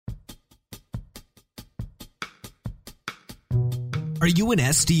Are you an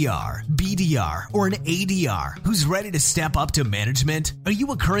SDR, BDR, or an ADR who's ready to step up to management? Are you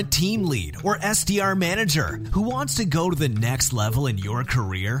a current team lead or SDR manager who wants to go to the next level in your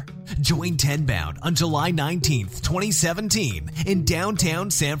career? Join Tenbound on July 19th, 2017 in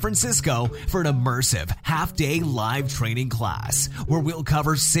downtown San Francisco for an immersive half-day live training class where we'll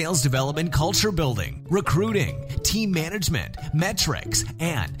cover sales development, culture building, recruiting, team management, metrics,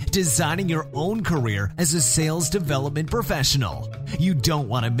 and designing your own career as a sales development professional. You don't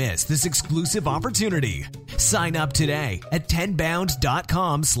want to miss this exclusive opportunity. Sign up today at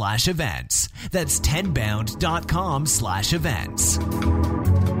tenbound.com/events. That's tenbound.com/events.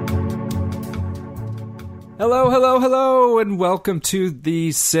 Hello, and welcome to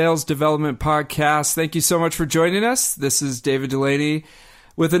the Sales Development Podcast. Thank you so much for joining us. This is David Delaney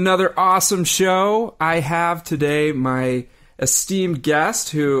with another awesome show. I have today my esteemed guest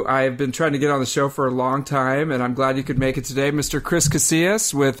who I've been trying to get on the show for a long time, and I'm glad you could make it today, Mr. Chris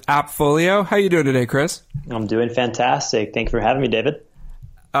Casillas with Appfolio. How are you doing today, Chris? I'm doing fantastic. Thank you for having me, David.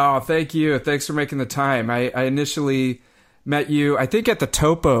 Oh, thank you. Thanks for making the time. I initially met you, I think, at the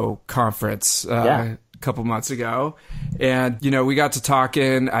Topo conference a couple months ago, and we got to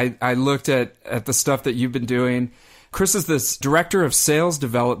talking. I looked at the stuff that you've been doing. Chris is this director of sales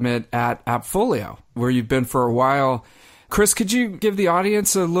development at Appfolio, where you've been for a while. Chris, could you give the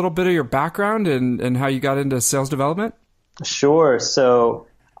audience a little bit of your background and how you got into sales development? Sure. So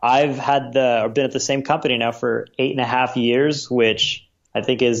I've been at the same company now for 8.5 years, which I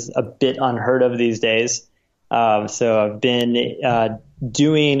think is a bit unheard of these days. So I've been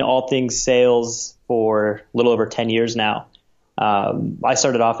doing all things sales for a little over 10 years now. I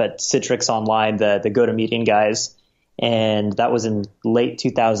started off at Citrix Online, the GoToMeeting guys, and that was in late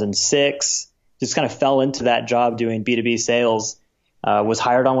 2006. Just kind of fell into that job doing B2B sales. Was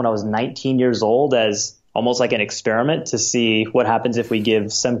hired on when I was 19 years old as almost like an experiment to see what happens if we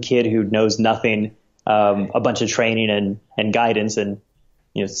give some kid who knows nothing a bunch of training and guidance, and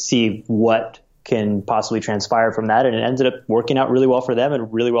see what can possibly transpire from that. And it ended up working out really well for them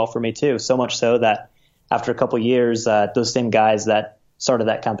and really well for me too. So much so that after a couple of years, those same guys that started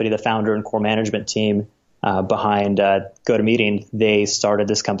that company, the founder and core management team behind GoToMeeting, they started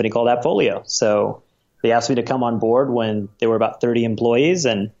this company called Appfolio. So they asked me to come on board when they were about 30 employees,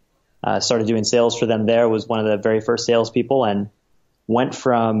 and started doing sales for them there. Was one of the very first salespeople, and went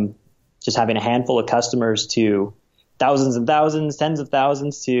from just having a handful of customers to thousands and thousands, tens of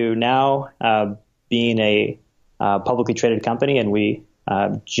thousands, to now being a publicly traded company. And we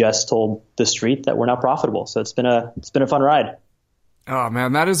just told the street that we're now profitable. So it's been a fun ride. Oh,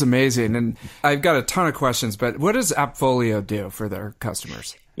 man, that is amazing. And I've got a ton of questions, but what does Appfolio do for their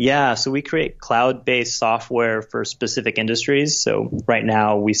customers? Yeah, so we create cloud-based software for specific industries. So right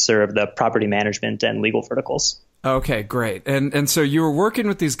now we serve the property management and legal verticals. Okay, great. And so you were working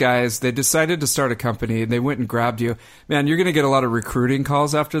with these guys. They decided to start a company, and they went and grabbed you. Man, you're going to get a lot of recruiting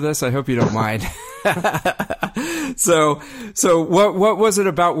calls after this. I hope you don't mind. So what was it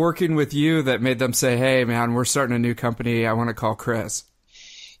about working with you that made them say, hey, man, we're starting a new company. I want to call Chris?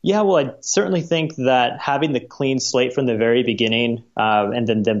 Yeah, well, I certainly think that having the clean slate from the very beginning, and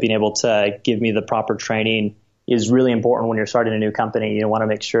then them being able to give me the proper training is really important when you're starting a new company. You want to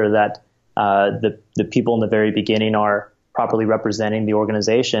make sure that the people in the very beginning are properly representing the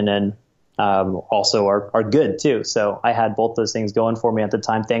organization, and also are good too. So I had both those things going for me at the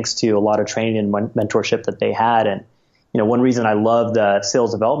time, thanks to a lot of training and mentorship that they had. And one reason I love the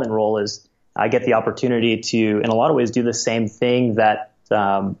sales development role is I get the opportunity to, in a lot of ways, do the same thing that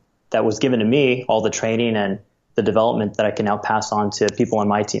was given to me, all the training and the development that I can now pass on to people on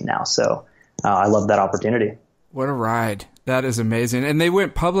my team now. So I love that opportunity. What a ride. That is amazing. And they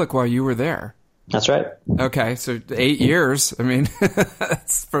went public while you were there. That's right. Okay, so 8 years. I mean,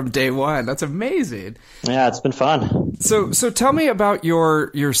 that's from day one. That's amazing. Yeah, it's been fun. So tell me about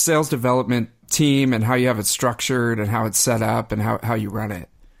your sales development team and how you have it structured and how it's set up and how you run it.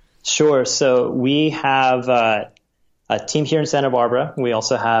 Sure. So we have a team here in Santa Barbara. We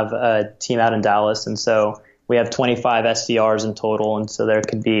also have a team out in Dallas. And so we have 25 SDRs in total. And so there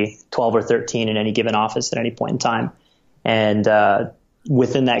could be 12 or 13 in any given office at any point in time. And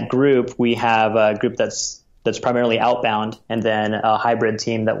within that group, we have a group that's primarily outbound, and then a hybrid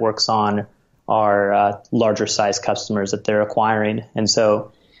team that works on our larger size customers that they're acquiring. And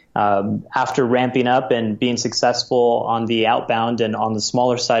so after ramping up and being successful on the outbound and on the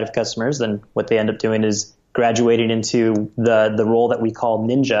smaller side of customers, then what they end up doing is graduating into the role that we call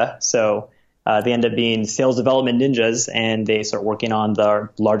ninja. So they end up being sales development ninjas, and they start working on the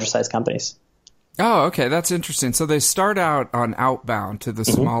larger size companies. Oh, okay. That's interesting. So they start out on outbound to the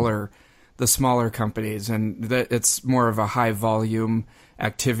the smaller companies, and that it's more of a high volume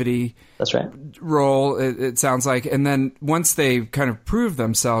activity. That's right. Role, it sounds like. And then once they kind of prove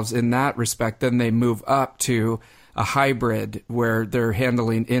themselves in that respect, then they move up to a hybrid where they're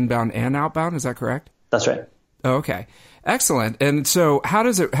handling inbound and outbound. Is that correct? That's right. Okay. Excellent. And so how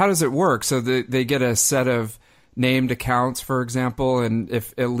does it work? So they get a set of named accounts, for example, and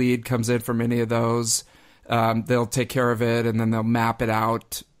if a lead comes in from any of those, they'll take care of it, and then they'll map it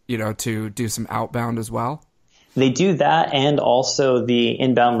out, to do some outbound as well? They do that, and also the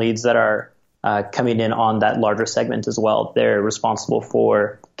inbound leads that are coming in on that larger segment as well. They're responsible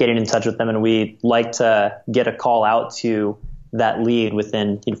for getting in touch with them, and we like to get a call out to that lead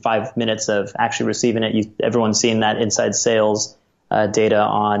within 5 minutes of actually receiving it. Everyone's seen that inside sales data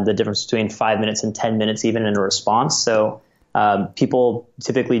on the difference between 5 minutes and 10 minutes even in a response. So people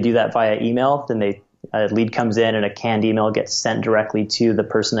typically do that via email. Then a lead comes in and a canned email gets sent directly to the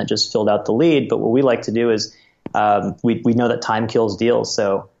person that just filled out the lead. But what we like to do is we know that time kills deals.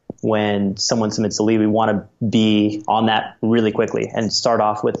 So when someone submits a lead, we want to be on that really quickly and start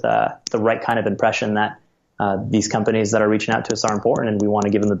off with the right kind of impression that these companies that are reaching out to us are important, and we want to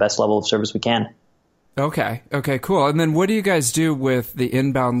give them the best level of service we can. Okay, cool. And then what do you guys do with the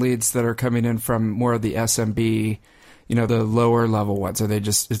inbound leads that are coming in from more of the SMB, the lower level ones? Are they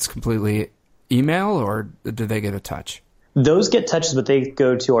it's completely email, or do they get a touch? Those get touches, but they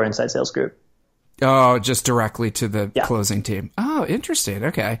go to our inside sales group. Oh, just directly to the closing team. Oh, interesting.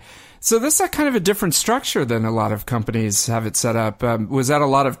 Okay. So this is kind of a different structure than a lot of companies have it set up. Was that a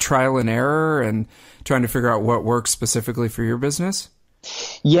lot of trial and error and trying to figure out what works specifically for your business?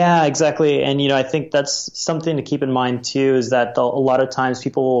 Yeah, exactly. And, I think that's something to keep in mind too, is that a lot of times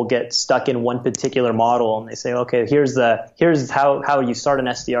people will get stuck in one particular model and they say, okay, here's how you start an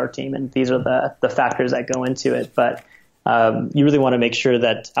SDR team, and these are the factors that go into it. But you really want to make sure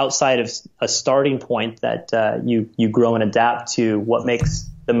that outside of a starting point that you grow and adapt to what makes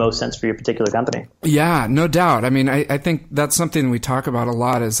the most sense for your particular company. Yeah, no doubt. I mean, I think that's something we talk about a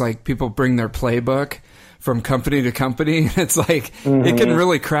lot, is like people bring their playbook from company to company. It's like it can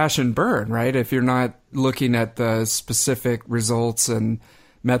really crash and burn, right? If you're not looking at the specific results and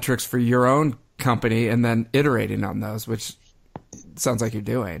metrics for your own company and then iterating on those, which sounds like you're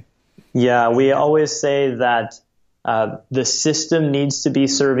doing. Yeah, we always say that the system needs to be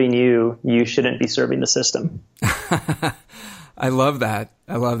serving you. You shouldn't be serving the system. I love that.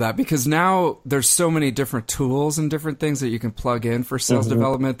 Because now there's so many different tools and different things that you can plug in for sales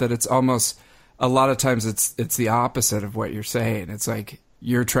development that it's almost, a lot of times it's the opposite of what you're saying. It's like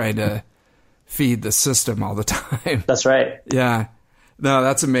you're trying to feed the system all the time. That's right. Yeah. No,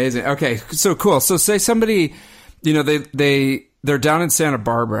 that's amazing. Okay, so cool. So say somebody, they're down in Santa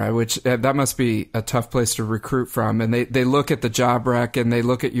Barbara, which that must be a tough place to recruit from. And they look at the job rec and they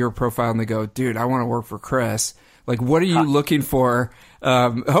look at your profile and they go, dude, I want to work for Chris. Like, what are you looking for?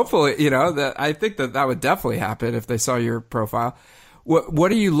 Hopefully, I think that would definitely happen if they saw your profile.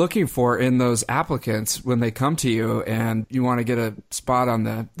 What are you looking for in those applicants when they come to you and you want to get a spot on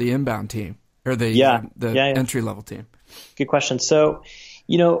the inbound team or the entry level team? Good question. So,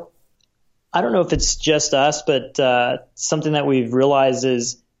 I don't know if it's just us, but something that we've realized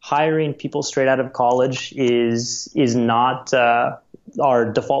is hiring people straight out of college is not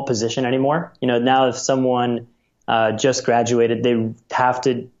our default position anymore. Now if someone just graduated, they have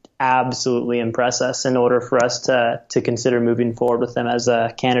to absolutely impress us in order for us to consider moving forward with them as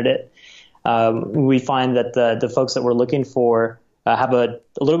a candidate. We find that the folks that we're looking for have a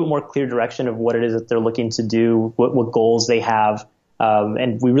little bit more clear direction of what it is that they're looking to do, what goals they have.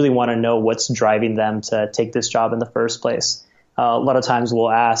 And we really want to know what's driving them to take this job in the first place. A lot of times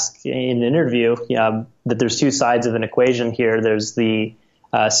we'll ask in an interview that there's two sides of an equation here. There's the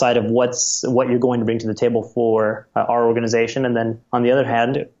side of what you're going to bring to the table for our organization, and then on the other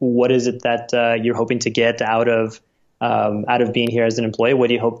hand, what is it that you're hoping to get out of being here as an employee? What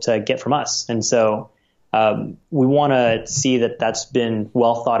do you hope to get from us? And so we want to see that that's been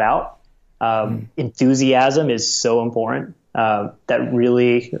well thought out. Enthusiasm is so important. That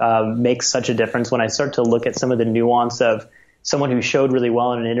really makes such a difference. When I start to look at some of the nuance of someone who showed really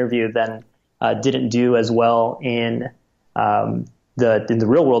well in an interview then didn't do as well in the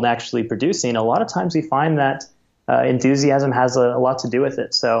real world actually producing, a lot of times we find that enthusiasm has a lot to do with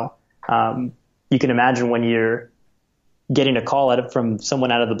it. So you can imagine when you're getting a call from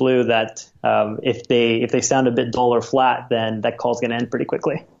someone out of the blue that if they sound a bit dull or flat, then that call's going to end pretty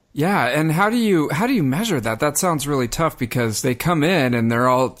quickly. Yeah, and how do you measure that? That sounds really tough because they come in and they're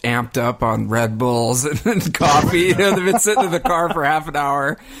all amped up on Red Bulls and coffee. They've been sitting in the car for half an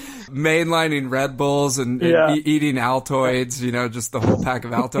hour, mainlining Red Bulls and eating Altoids. Just the whole pack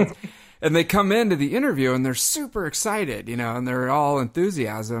of Altoids. And they come into the interview and they're super excited, and they're all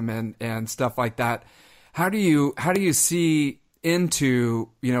enthusiasm and stuff like that. How do you see into,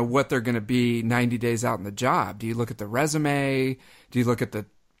 what they're going to be 90 days out in the job? Do you look at the resume? Do you look at the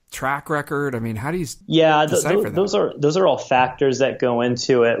track record? I mean, how do you decipher that? Those are all factors that go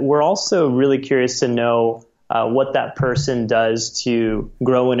into it. We're also really curious to know what that person does to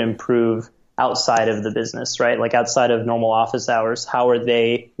grow and improve outside of the business, right? Like outside of normal office hours, how are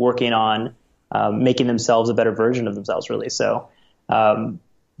they working on making themselves a better version of themselves, really? So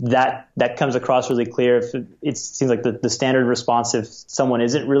that comes across really clear. If it seems like the standard response, if someone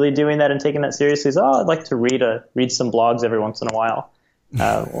isn't really doing that and taking that seriously, is, I'd like to read some blogs every once in a while.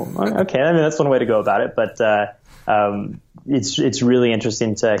 Okay, I mean, that's one way to go about it, but it's really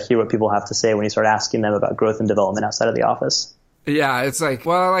interesting to hear what people have to say when you start asking them about growth and development outside of the office. Yeah, it's like,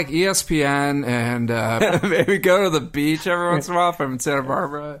 well, I like ESPN and maybe go to the beach every once in a while if I'm in Santa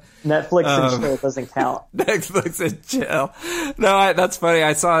Barbara. Netflix and chill doesn't count. Netflix and chill. No, that's funny.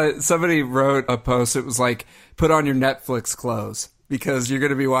 I saw somebody wrote a post. It was like, put on your Netflix clothes because you're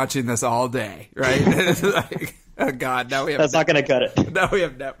going to be watching this all day, right? It's like, oh God, now we have That's not going to cut it. Now we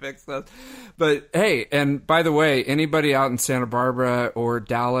have Netflix clothes. But hey, and by the way, anybody out in Santa Barbara or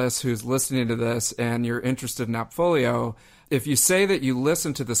Dallas who's listening to this and you're interested in Appfolio, if you say that you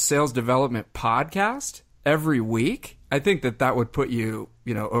listen to the Sales Development Podcast every week, I think that would put you,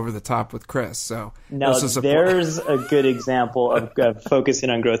 over the top with Chris. So now there's a good example of focusing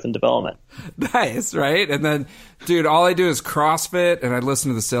on growth and development. Nice, right? And then, dude, all I do is CrossFit and I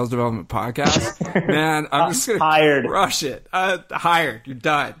listen to the Sales Development Podcast. Man, I'm just gonna crush it. Hired. You're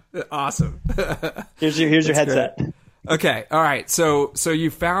done. Awesome. Here's your headset. Great. Okay. All right. So you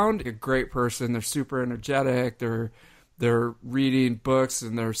found a great person. They're super energetic. They're reading books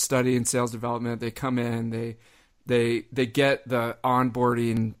and they're studying sales development. They come in, they get the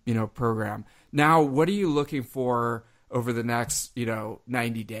onboarding, program. Now, what are you looking for over the next,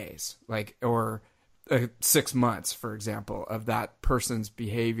 90 days, or 6 months, for example, of that person's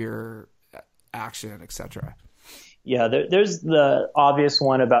behavior, action, etc.? Yeah, there's the obvious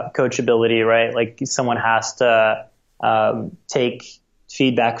one about coachability, right? Like someone has to take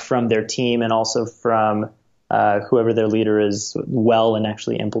feedback from their team and also from whoever their leader is well and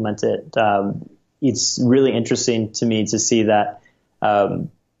actually implement it. It's really interesting to me to see that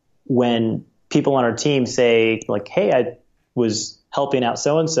when people on our team say like, hey, I was helping out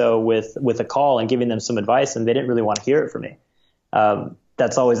so-and-so with a call and giving them some advice and they didn't really want to hear it from me.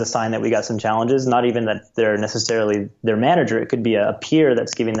 That's always a sign that we got some challenges, not even that they're necessarily their manager. It could be a peer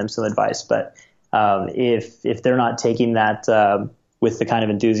that's giving them some advice. But if they're not taking that with the kind of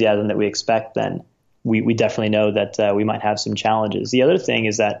enthusiasm that we expect, then we definitely know that we might have some challenges. The other thing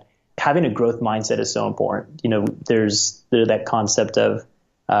is that having a growth mindset is so important. There's that concept of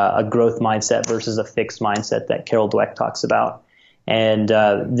a growth mindset versus a fixed mindset that Carol Dweck talks about. And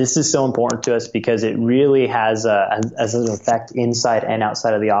this is so important to us because it really has an effect inside and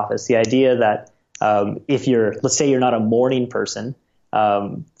outside of the office. The idea that let's say you're not a morning person,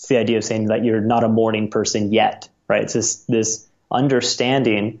 it's the idea of saying that you're not a morning person yet, right? It's this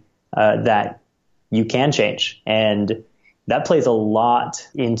understanding that you can change. And that plays a lot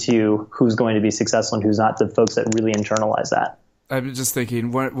into who's going to be successful and who's not, the folks that really internalize that. I'm just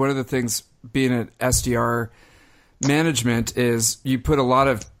thinking, one of the things being an SDR management is you put a lot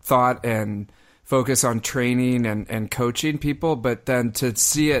of thought and focus on training and coaching people, but then to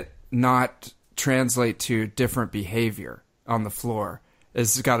see it not translate to different behavior on the floor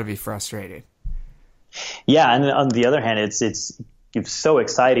has got to be frustrating. Yeah, and on the other hand, it's so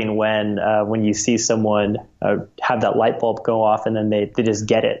exciting when you see someone have that light bulb go off and then they just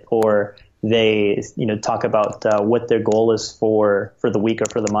get it, or they talk about what their goal is for the week or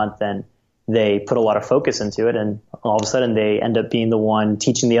for the month, and they put a lot of focus into it, and all of a sudden they end up being the one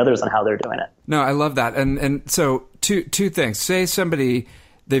teaching the others on how they're doing it. No, I love that. And so two things. Say somebody,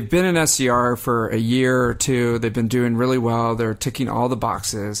 they've been an SDR for a year or two, they've been doing really well, they're ticking all the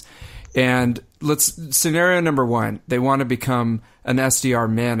boxes. And scenario number one, they want to become an SDR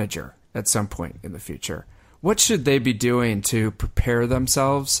manager at some point in the future. What should they be doing to prepare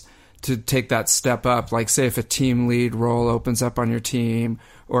themselves to take that step up? Like, say, if a team lead role opens up on your team,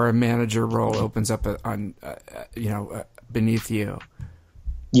 or a manager role opens up on, beneath you.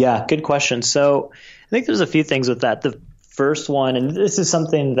 Yeah, good question. So I think there's a few things with that. The first one, and this is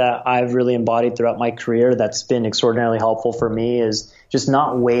something that I've really embodied throughout my career that's been extraordinarily helpful for me, is just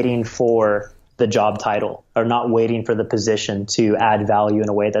not waiting for the job title or not waiting for the position to add value in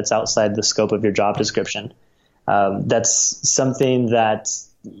a way that's outside the scope of your job description. That's something that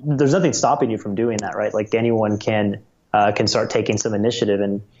there's nothing stopping you from doing that, right? Like anyone can start taking some initiative.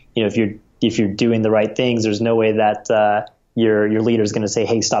 And if you're doing the right things, there's no way that your leader is going to say,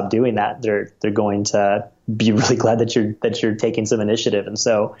 "Hey, stop doing that." They're going to be really glad that you're taking some initiative. And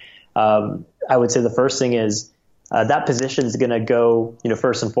so I would say the first thing is that position is going to go,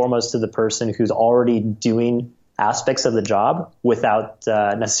 first and foremost to the person who's already doing aspects of the job without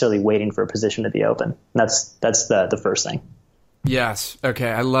necessarily waiting for a position to be open. That's the first thing. Yes. Okay.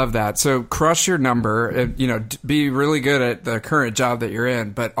 I love that. So crush your number, be really good at the current job that you're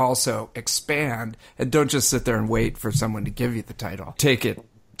in, but also expand, and don't just sit there and wait for someone to give you the title. Take it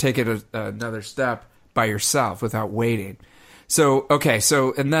another step by yourself without waiting. So, okay.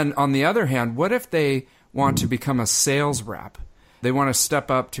 So, and then on the other hand, what if they want to become a sales rep? They want to step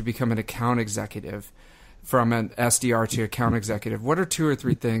up to become an account executive, from an SDR to account executive. What are 2 or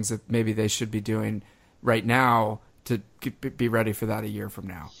 3 things that maybe they should be doing right now to be ready for that a year from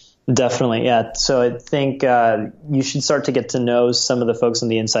now? Definitely, yeah. So I think you should start to get to know some of the folks on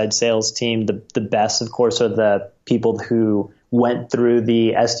the inside sales team. The best, of course, are the people who went through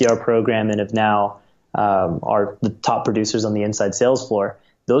the SDR program and have now are the top producers on the inside sales floor.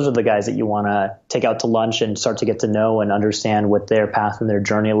 Those are the guys that you want to take out to lunch and start to get to know and understand what their path and their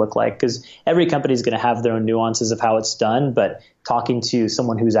journey look like. Because every company is going to have their own nuances of how it's done, but talking to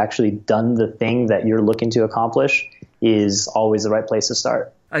someone who's actually done the thing that you're looking to accomplish is always the right place to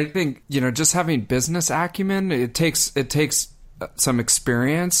start. I think, just having business acumen, it takes some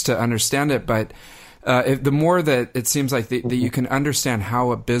experience to understand it, but the more that it seems like that you can understand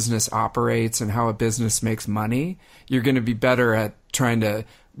how a business operates and how a business makes money, you're going to be better at trying to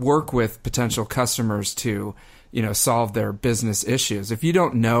work with potential customers to, solve their business issues. If you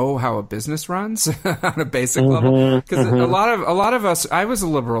don't know how a business runs on a basic level, because a lot of us, I was a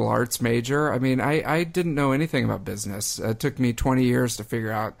liberal arts major. I mean, I didn't know anything about business. It took me 20 years to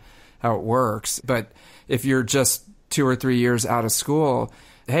figure out how it works. But if you're just 2 or 3 years out of school,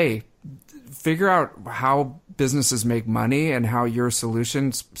 hey, figure out how businesses make money and how your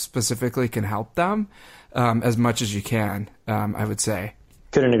solutions specifically can help them as much as you can, I would say.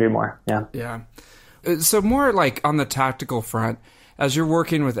 Couldn't agree more. Yeah. Yeah. So more like on the tactical front, as you're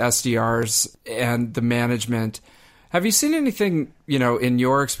working with SDRs and the management, have you seen anything, in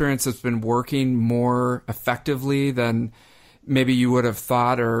your experience that's been working more effectively than maybe you would have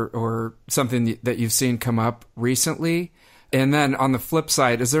thought, or something that you've seen come up recently? And then on the flip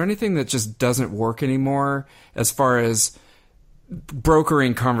side, is there anything that just doesn't work anymore as far as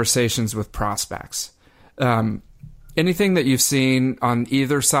brokering conversations with prospects? Anything that you've seen on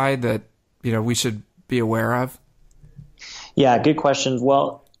either side that, we should be aware of? Yeah, good question.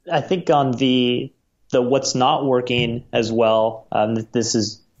 Well, I think on the what's not working as well, this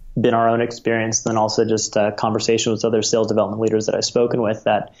has been our own experience, then also just conversation with other sales development leaders that I've spoken with,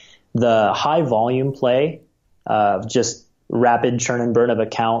 that the high volume play of just rapid churn and burn of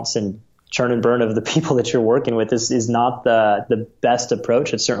accounts and churn and burn of the people that you're working with is not the best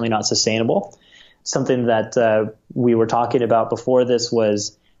approach. It's certainly not sustainable. Something that we were talking about before this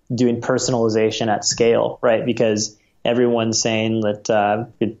was doing personalization at scale, right? Because everyone's saying that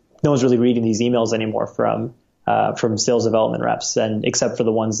no one's really reading these emails anymore from sales development reps, and except for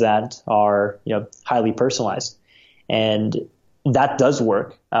the ones that are highly personalized, and that does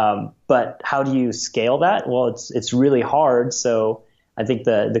work. But how do you scale that? Well, it's really hard. So I think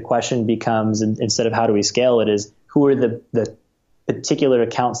the question becomes, instead of how do we scale it, is who are the particular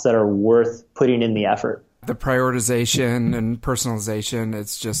accounts that are worth putting in the effort? The prioritization and personalization,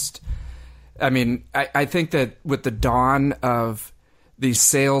 it's just, I think that with the dawn of these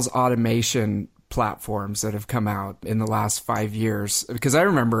sales automation platforms that have come out in the last 5 years, because I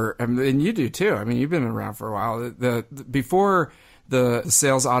remember, and you do too, you've been around for a while, before the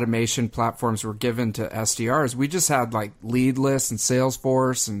sales automation platforms were given to SDRs, we just had like lead lists and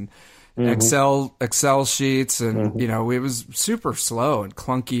Salesforce and Excel sheets, and it was super slow and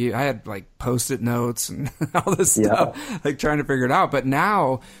clunky. I had like Post-it notes and all this stuff, like trying to figure it out. But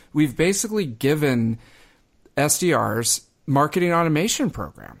now we've basically given SDRs marketing automation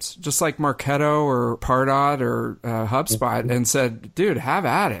programs, just like Marketo or Pardot or HubSpot, and said, dude, have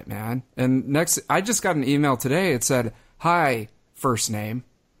at it, man. And I just got an email today. It said, "Hi, first name,"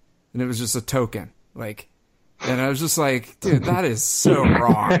 and it was just a token, like. And I was just like, dude, that is so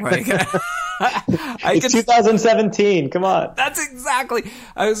wrong. Like, it's 2017. Come on. That's exactly.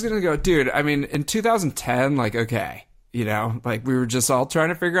 I was going to go, dude, in 2010, like, okay, like we were just all trying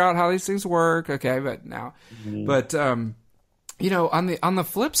to figure out how these things work. Okay. But now, but, on the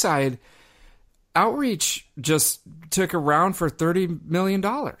flip side, outreach just took a round for $30 million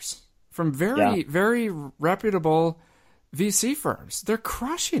from very reputable VC firms. They're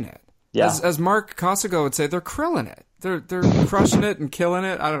crushing it. Yeah. As Mark Costigo would say, they're krilling it. They're crushing it and killing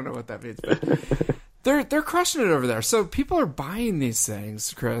it. I don't know what that means, but they're crushing it over there. So people are buying these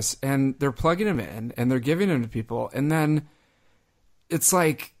things, Chris, and they're plugging them in and they're giving them to people, and then it's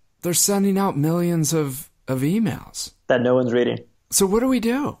like they're sending out millions of emails that no one's reading. So what do we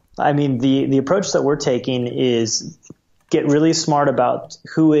do? I mean, the approach that we're taking is get really smart about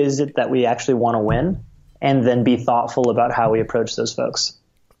who is it that we actually want to win, and then be thoughtful about how we approach those folks.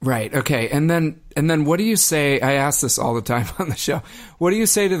 Right. Okay. And then what do you say? I ask this all the time on the show. What do you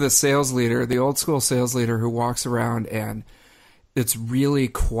say to the sales leader, the old school sales leader who walks around and it's really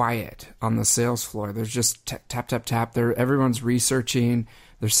quiet on the sales floor? There's just tap, tap, tap. Everyone's researching.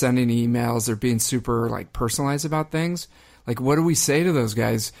 They're sending emails. They're being super like personalized about things. Like, what do we say to those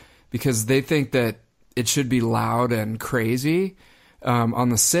guys? Because they think that it should be loud and crazy on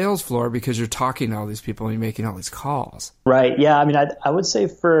the sales floor because you're talking to all these people and you're making all these calls. Right. Yeah. I mean, I would say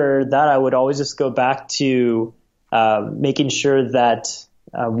for that, I would always just go back to making sure that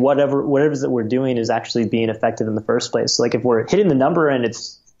whatever it is that we're doing is actually being effective in the first place. So like if we're hitting the number and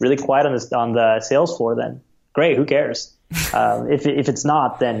it's really quiet on the sales floor, then great. Who cares? If it's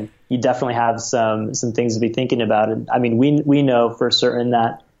not, then you definitely have some things to be thinking about. And I mean, we know for certain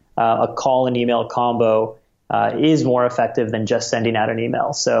that a call and email combo is more effective than just sending out an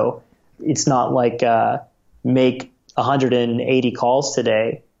email. So it's not like make 180 calls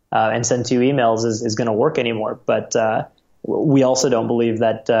today and send 2 emails is going to work anymore. But we also don't believe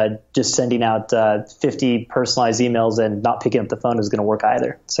that just sending out 50 personalized emails and not picking up the phone is going to work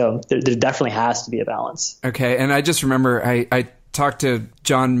either. So there definitely has to be a balance. Okay. And I just remember I talked to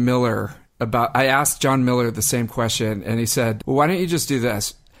John Miller I asked John Miller the same question, and he said, well, why don't you just do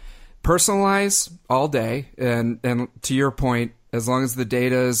this? Personalize all day, and to your point, as long as the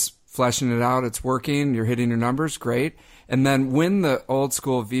data is fleshing it out, it's working, you're hitting your numbers, great. And then when the old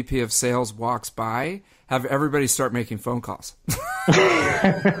school VP of sales walks by, have everybody start making phone calls.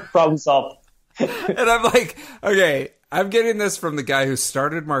 Problem solved. And I'm like, okay, I'm getting this from the guy who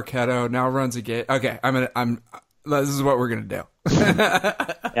started Marketo, now runs a gate. Okay, this is what we're gonna do. Yeah,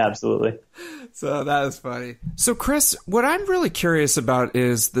 absolutely. So that is funny. So Chris, what I'm really curious about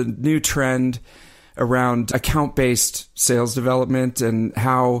is the new trend around account-based sales development and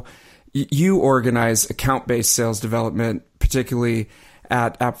how you organize account-based sales development, particularly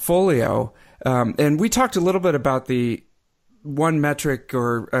at Appfolio. And we talked a little bit about the one metric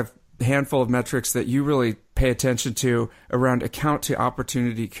or a handful of metrics that you really pay attention to around account to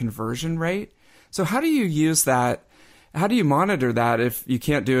opportunity conversion rate. So how do you use that? How do you monitor that if you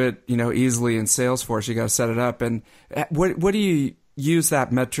can't do it, easily in Salesforce? You got to set it up. And what do you use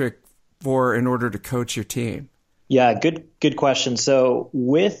that metric for in order to coach your team? Yeah, good question. So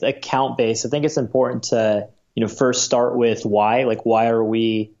with account based, I think it's important to first start with why. Like, why are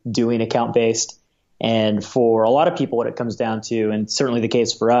we doing account based? And for a lot of people, what it comes down to, and certainly the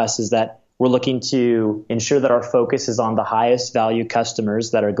case for us, is that we're looking to ensure that our focus is on the highest value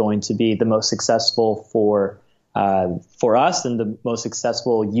customers that are going to be the most successful for us and the most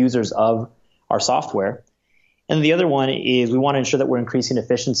successful users of our software. And the other one is we want to ensure that we're increasing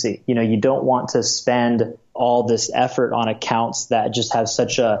efficiency. You don't want to spend all this effort on accounts that just have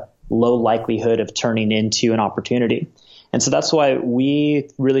such a low likelihood of turning into an opportunity. And so that's why we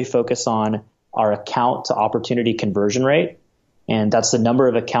really focus on our account to opportunity conversion rate. And that's the number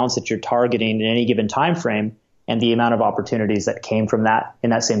of accounts that you're targeting in any given time frame and the amount of opportunities that came from that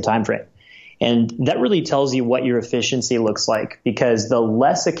in that same time frame. And that really tells you what your efficiency looks like, because the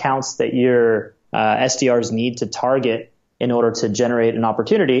less accounts that your SDRs need to target in order to generate an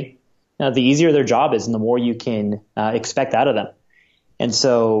opportunity, the easier their job is and the more you can expect out of them. And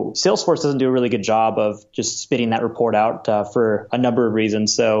so Salesforce doesn't do a really good job of just spitting that report out for a number of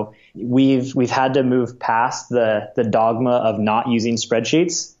reasons. So we've had to move past the dogma of not using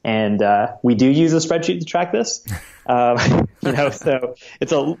spreadsheets, and we do use a spreadsheet to track this. So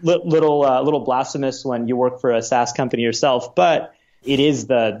it's a little blasphemous when you work for a SaaS company yourself, but it is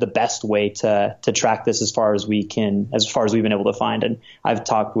the best way to track this as far as we've been able to find. And I've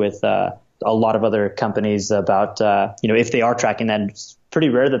talked with a lot of other companies about, if they are tracking that. It's pretty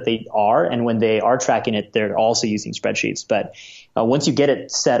rare that they are. And when they are tracking it, they're also using spreadsheets. But once you get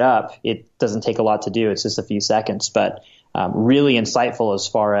it set up, it doesn't take a lot to do. It's just a few seconds, but really insightful as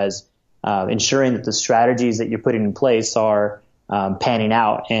far as ensuring that the strategies that you're putting in place are panning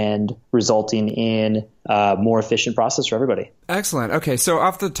out and resulting in a more efficient process for everybody. Excellent. Okay. So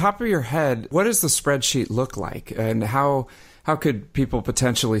off the top of your head, what does the spreadsheet look like, and how could people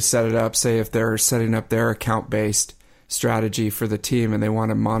potentially set it up, say if they're setting up their account-based strategy for the team and they want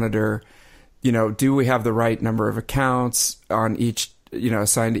to monitor, do we have the right number of accounts on each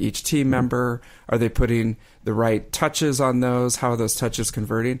assigned to each team member? Are they putting the right touches on those? How are those touches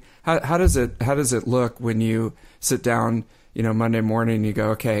converting? How does it look when you sit down, Monday morning and you go,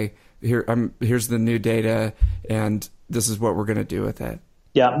 okay, here's the new data and this is what we're going to do with it?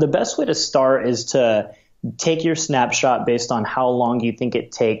 Yeah, the best way to start is to take your snapshot based on how long you think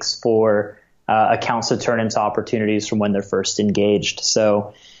it takes for accounts to turn into opportunities from when they're first engaged.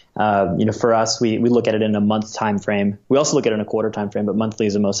 So, for us, we look at it in a month time frame. We also look at it in a quarter time frame, but monthly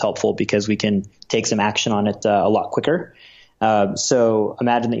is the most helpful because we can take some action on it a lot quicker. So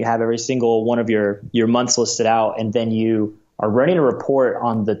imagine that you have every single one of your months listed out, and then you are running a report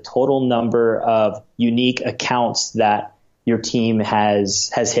on the total number of unique accounts that your team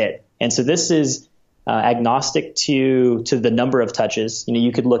has hit. And so this is agnostic to the number of touches.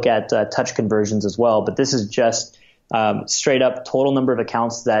 You could look at touch conversions as well, but this is just straight up total number of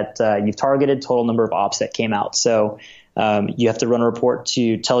accounts that you've targeted, total number of ops that came out. So you have to run a report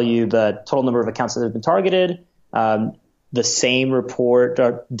to tell you the total number of accounts that have been targeted, the same report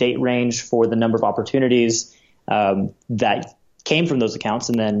or date range for the number of opportunities that came from those accounts,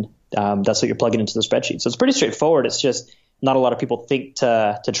 and then that's what you're plugging into the spreadsheet. So it's pretty straightforward. It's just not a lot of people think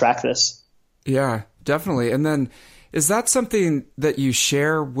to track this. Yeah, definitely. And then is that something that you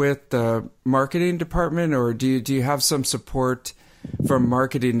share with the marketing department, or do you have some support from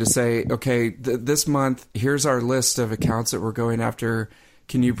marketing to say, okay, this month, here's our list of accounts that we're going after.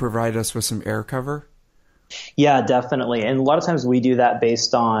 Can you provide us with some air cover? Yeah, definitely. And a lot of times we do that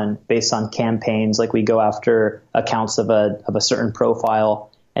based on campaigns. Like we go after accounts of a certain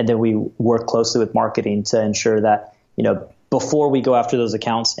profile, and then we work closely with marketing to ensure that, before we go after those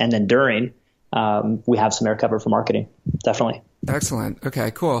accounts and then during, we have some air cover for marketing. Definitely. Excellent.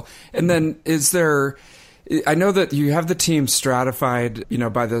 Okay, cool. And then I know that you have the team stratified,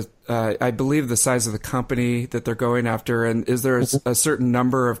 by the, I believe the size of the company that they're going after. And is there a certain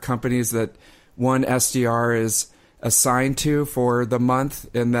number of companies that one SDR is assigned to for the month,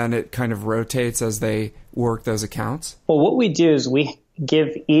 and then it kind of rotates as they work those accounts? Well, what we do is we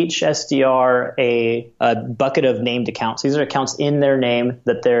give each SDR a bucket of named accounts. These are accounts in their name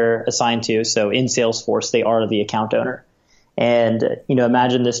that they're assigned to. So in Salesforce, they are the account owner. And,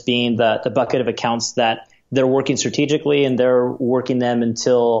 imagine this being the bucket of accounts that they're working strategically, and they're working them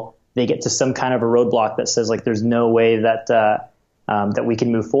until they get to some kind of a roadblock that says, like, there's no way that that we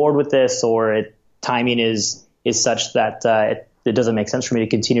can move forward with this, or timing is such that it doesn't make sense for me to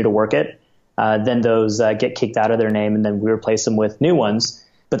continue to work it. Then those get kicked out of their name, and then we replace them with new ones.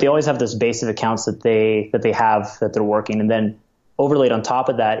 But they always have this base of accounts that they have that they're working, and then overlaid on top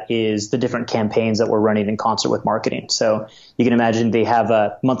of that is the different campaigns that we're running in concert with marketing. So you can imagine they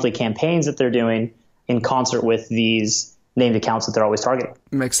have monthly campaigns that they're doing in concert with these named accounts that they're always targeting.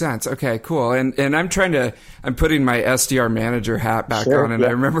 Makes sense. Okay, cool. And I'm putting my SDR manager hat back on, and I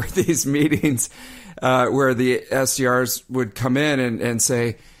remember these meetings where the SDRs would come in and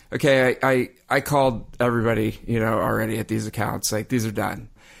say, okay, I called everybody, already at these accounts, like these are done.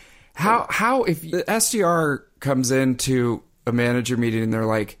 How if the SDR comes into a manager meeting and they're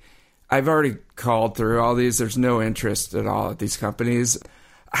like, I've already called through all these, there's no interest at all at these companies.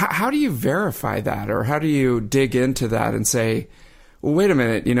 How do you verify that, or how do you dig into that and say, well, wait a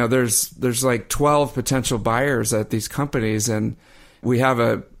minute, there's like 12 potential buyers at these companies, and we have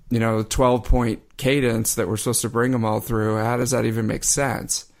a 12-point cadence that we're supposed to bring them all through. How does that even make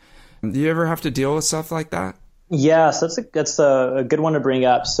sense? Do you ever have to deal with stuff like that? Yeah, so that's a good one to bring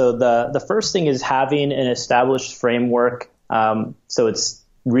up. So the first thing is having an established framework, so it's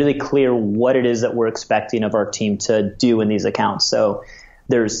really clear what it is that we're expecting of our team to do in these accounts. So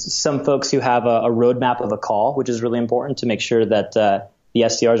there's some folks who have a roadmap of a call, which is really important to make sure that the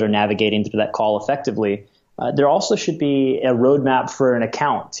SDRs are navigating through that call effectively. There also should be a roadmap for an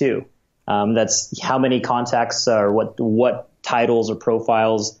account too. That's how many contacts or what titles or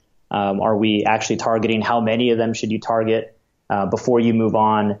profiles are we actually targeting? How many of them should you target before you move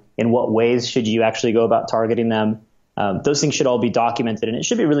on? In what ways should you actually go about targeting them? Those things should all be documented, and it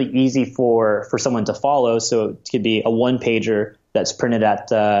should be really easy for someone to follow. So it could be a one-pager that's printed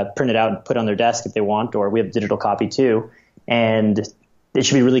out and put on their desk if they want, or we have digital copy too. And it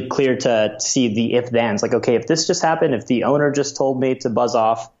should be really clear to see the if-thens. Like, okay, if this just happened, if the owner just told me to buzz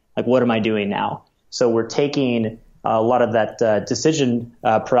off, like, what am I doing now? So we're taking a lot of that decision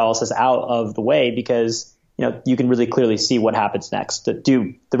paralysis out of the way, because you can really clearly see what happens next.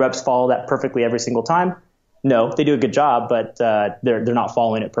 Do the reps follow that perfectly every single time? No, they do a good job, but they're not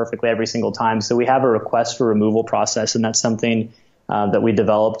following it perfectly every single time. So we have a request for removal process, and that's something that we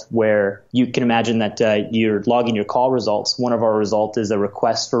developed where you can imagine that you're logging your call results. One of our results is a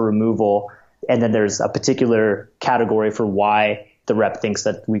request for removal, and then there's a particular category for why the rep thinks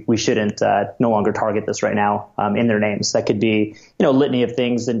that we shouldn't no longer target this right now in their names. That could be, a litany of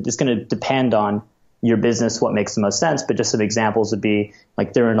things, and it's going to depend on your business, what makes the most sense. But just some examples would be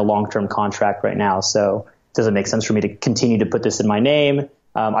like they're in a long-term contract right now. So does it make sense for me to continue to put this in my name?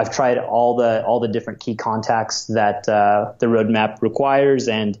 I've tried all the different key contacts that the roadmap requires,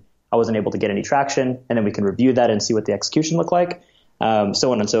 and I wasn't able to get any traction. And then we can review that and see what the execution looked like,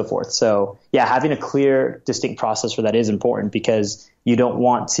 so on and so forth. So yeah, having a clear, distinct process for that is important, because you don't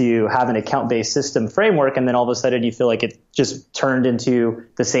want to have an account-based system framework and then all of a sudden you feel like it just turned into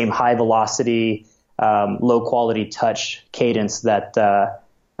the same high velocity, low quality touch cadence that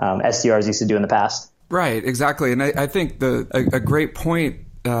SDRs used to do in the past. Right, exactly. And I think a great point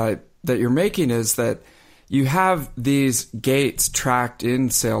that you're making is that you have these gates tracked in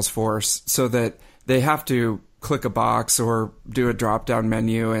Salesforce so that they have to click a box or do a drop-down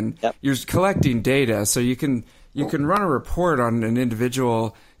menu, and you're collecting data. So you can run a report on an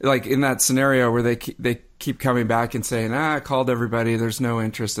individual, like in that scenario where they keep coming back and saying, I called everybody, there's no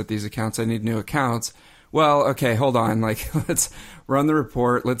interest at these accounts, I need new accounts. Well, okay, hold on. Like, let's run the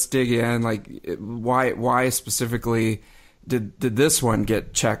report. Let's dig in. Like, why specifically did this one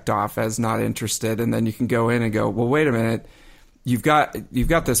get checked off as not interested? And then you can go in and go, well, wait a minute. You've got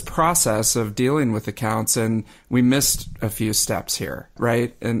this process of dealing with accounts, and we missed a few steps here,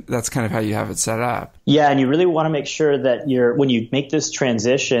 right? And that's kind of how you have it set up. Yeah, and you really want to make sure that when you make this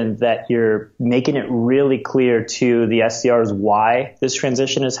transition, that you're making it really clear to the SDRs why this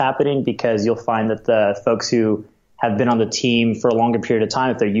transition is happening, because you'll find that the folks who have been on the team for a longer period of time,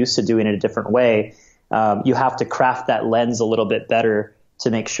 if they're used to doing it a different way, you have to craft that lens a little bit better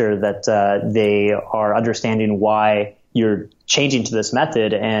to make sure that they are understanding why you're changing to this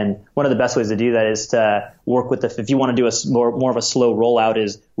method. And one of the best ways to do that is to work with if you want to do a more of a slow rollout,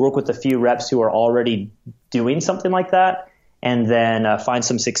 is work with a few reps who are already doing something like that, and then find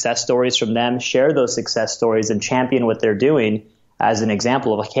some success stories from them, share those success stories, and champion what they're doing as an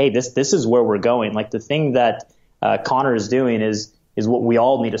example of like, hey, this is where we're going. Like the thing that Connor is doing is what we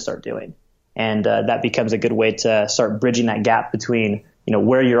all need to start doing. And that becomes a good way to start bridging that gap between,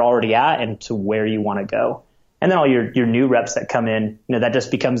 where you're already at and to where you want to go. And then all your new reps that come in, that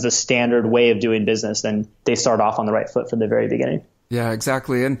just becomes the standard way of doing business, and they start off on the right foot from the very beginning. Yeah,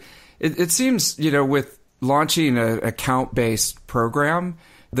 exactly. And it seems, with launching an account-based program,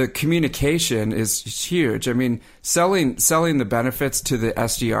 the communication is huge. I mean, selling the benefits to the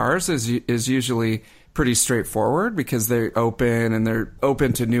SDRs is usually pretty straightforward, because they're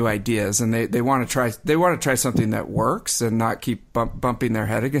open to new ideas, and they want to try something that works and not keep bumping their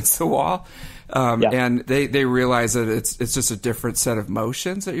head against the wall. And they realize that it's just a different set of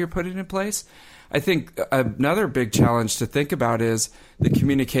motions that you're putting in place. I think another big challenge to think about is the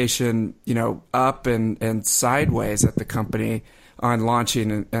communication, up and sideways at the company on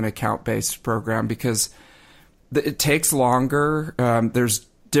launching an account-based program, because it takes longer. There's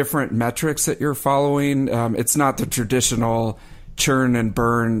different metrics that you're following. It's not the traditional churn and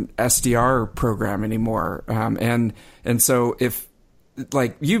burn SDR program anymore. And so if,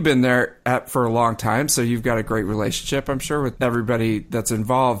 like, you've been there for a long time, so you've got a great relationship, I'm sure, with everybody that's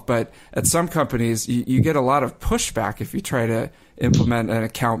involved. But at some companies, you get a lot of pushback if you try to implement an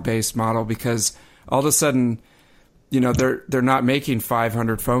account-based model, because all of a sudden, they're not making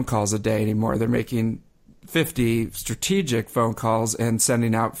 500 phone calls a day anymore. They're making 50 strategic phone calls and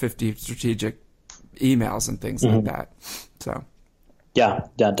sending out 50 strategic emails and things like that. So. Yeah,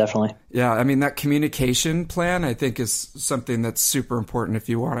 definitely. Yeah, I mean, that communication plan, I think, is something that's super important if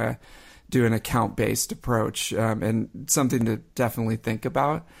you want to do an account-based approach, and something to definitely think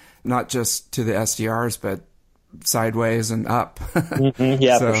about, not just to the SDRs, but sideways and up.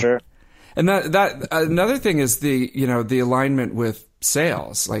 Yeah, for sure. And that another thing is the alignment with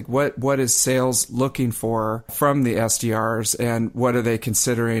sales. Like, what is sales looking for from the SDRs, and what are they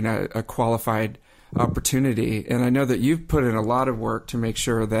considering a qualified opportunity? And I know that you've put in a lot of work to make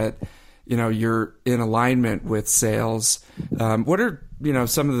sure that you're in alignment with sales. What are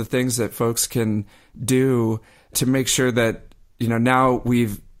some of the things that folks can do to make sure that now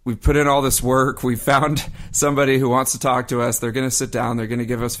we've put in all this work, we've found somebody who wants to talk to us, they're going to sit down, they're going to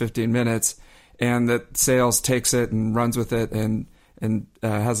give us 15 minutes, and that sales takes it and runs with it and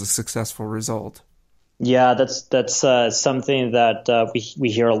has a successful result? Yeah, that's something that we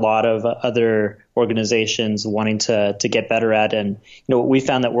hear a lot of other organizations wanting to get better at. And what we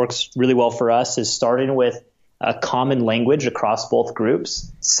found that works really well for us is starting with a common language across both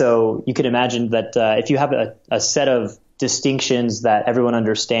groups. So you can imagine that if you have a set of distinctions that everyone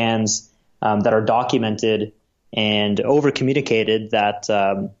understands, that are documented and over communicated, that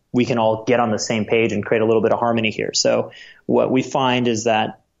we can all get on the same page and create a little bit of harmony here. So what we find is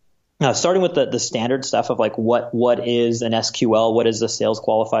that starting with the standard stuff of like what is an SQL, what is a sales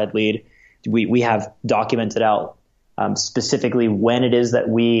qualified lead, we have documented out specifically when it is that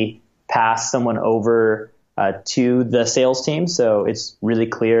we pass someone over to the sales team. So it's really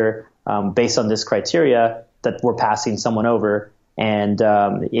clear based on this criteria that we're passing someone over, and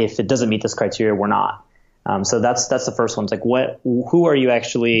if it doesn't meet this criteria, we're not. So that's the first one. It's like who are you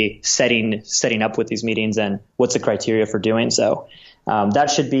actually setting up with these meetings, and what's the criteria for doing so? That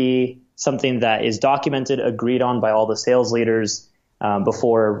should be something that is documented, agreed on by all the sales leaders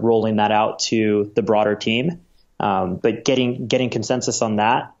before rolling that out to the broader team. But getting consensus on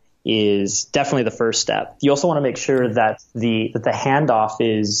that is definitely the first step. You also want to make sure that the handoff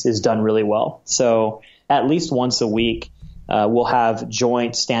is done really well. So at least once a week, we'll have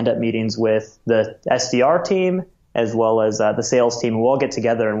joint stand-up meetings with the SDR team as well as the sales team. We'll all get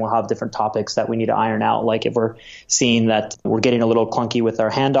together and we'll have different topics that we need to iron out. Like if we're seeing that we're getting a little clunky with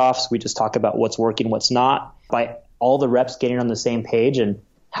our handoffs, we just talk about what's working, what's not. By all the reps getting on the same page and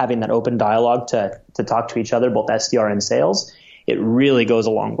having that open dialogue to talk to each other, both SDR and sales, it really goes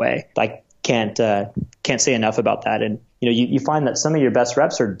a long way. I can't say enough about that. And you find that some of your best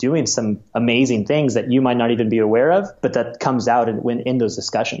reps are doing some amazing things that you might not even be aware of, but that comes out in those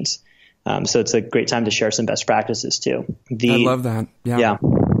discussions. So it's a great time to share some best practices too. I love that. Yeah.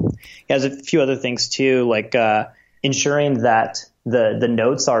 There's a few other things too, like ensuring that the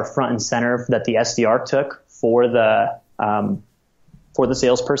notes are front and center that the SDR took for the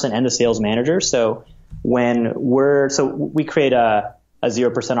salesperson and the sales manager. So we create a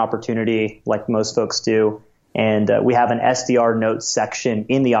 0% opportunity like most folks do. And we have an SDR notes section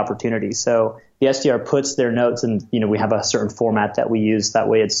in the opportunity. So the SDR puts their notes, and we have a certain format that we use. That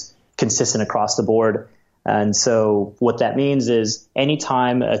way it's consistent across the board. And so what that means is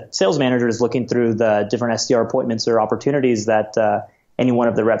anytime a sales manager is looking through the different SDR appointments or opportunities that any one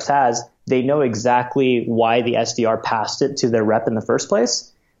of the reps has, they know exactly why the SDR passed it to their rep in the first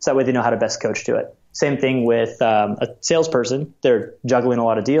place. So that way they know how to best coach to it. Same thing with a salesperson. They're juggling a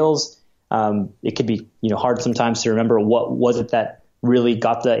lot of deals. It could be hard sometimes to remember what was it that really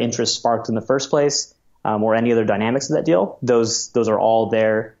got the interest sparked in the first place, or any other dynamics of that deal. Those are all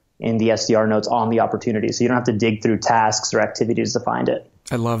there in the SDR notes on the opportunity. So you don't have to dig through tasks or activities to find it.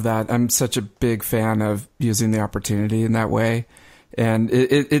 I love that. I'm such a big fan of using the opportunity in that way. And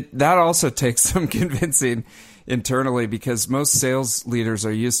that also takes some convincing internally, because most sales leaders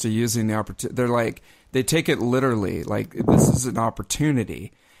are used to using the opportunity. They take it literally, like this is an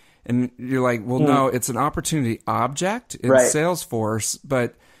opportunity. And you're like, well, no, it's an opportunity object in Salesforce,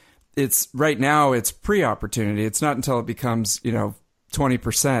 but right now it's pre-opportunity. It's not until it becomes,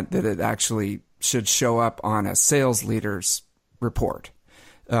 20% that it actually should show up on a sales leader's report.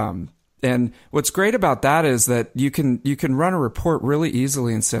 And what's great about that is that you can run a report really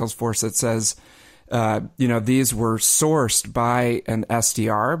easily in Salesforce that says, these were sourced by an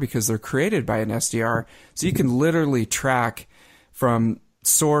SDR because they're created by an SDR. So you can literally track from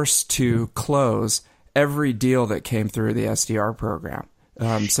source to close every deal that came through the SDR program.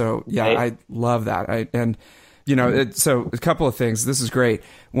 I love that. So a couple of things. This is great.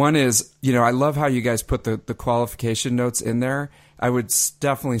 One is, I love how you guys put the qualification notes in there. I would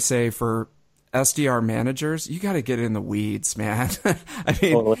definitely say for SDR managers, you got to get in the weeds, man. I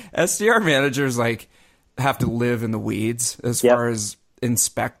mean, totally. SDR managers have to live in the weeds as far as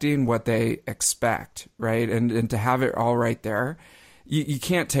inspecting what they expect, right? And to have it all right there. You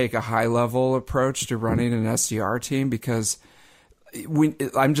can't take a high level approach to running an SDR team, because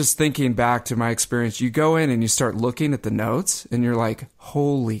I'm just thinking back to my experience. You go in and you start looking at the notes and you're like,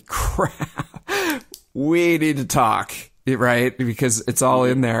 holy crap, we need to talk, right? Because it's all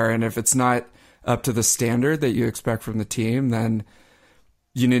in there. And if it's not up to the standard that you expect from the team, then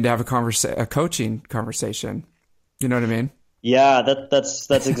you need to have a coaching conversation. You know what I mean? Yeah, that's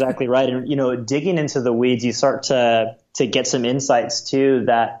exactly right. And, digging into the weeds, you start to get some insights too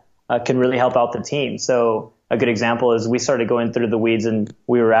that can really help out the team. So a good example is we started going through the weeds and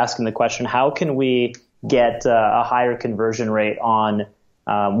we were asking the question, how can we get a higher conversion rate on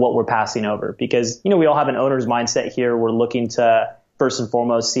what we're passing over? Because, we all have an owner's mindset here. We're looking to first and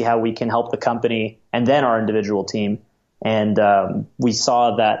foremost see how we can help the company and then our individual team. And we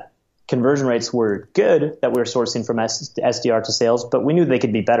saw that conversion rates were good that we were sourcing from SDR to sales, but we knew they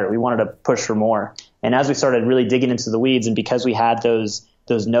could be better. We wanted to push for more. And as we started really digging into the weeds, and because we had those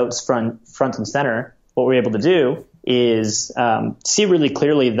notes front and center, what we were able to do is see really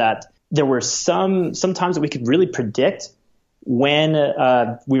clearly that there were some times that we could really predict when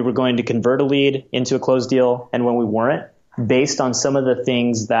we were going to convert a lead into a closed deal and when we weren't, based on some of the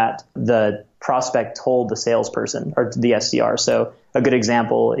things that the prospect told the salesperson or the SDR. So a good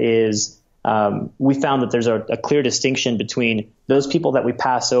example is we found that there's a clear distinction between those people that we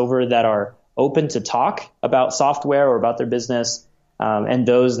pass over that are open to talk about software or about their business, and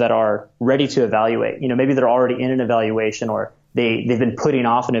those that are ready to evaluate. Maybe they're already in an evaluation, or they've been putting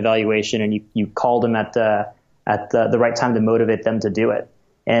off an evaluation, and you called them at the right time to motivate them to do it.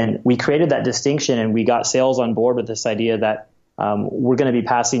 And we created that distinction, and we got sales on board with this idea that we're going to be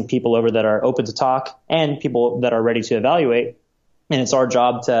passing people over that are open to talk and people that are ready to evaluate. And it's our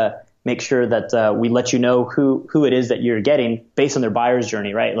job to make sure that we let you know who it is that you're getting based on their buyer's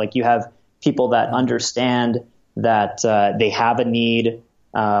journey, right? Like, you have people that understand that they have a need,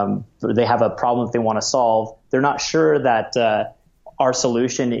 they have a problem that they want to solve. They're not sure that our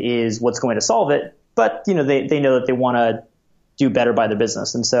solution is what's going to solve it, but they know that they want to do better by the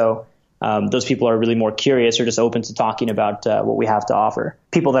business. And so those people are really more curious or just open to talking about what we have to offer.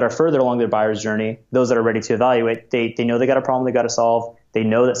 People that are further along their buyer's journey, those that are ready to evaluate, they know they got a problem they got to solve. They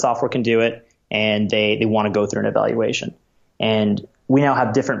know that software can do it, and they want to go through an evaluation. And we now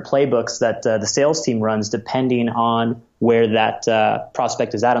have different playbooks that the sales team runs depending on where that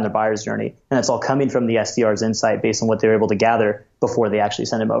prospect is at on their buyer's journey. And that's all coming from the SDR's insight based on what they're able to gather before they actually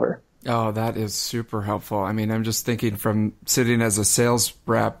send him over. Oh, that is super helpful. I mean, I'm just thinking from sitting as a sales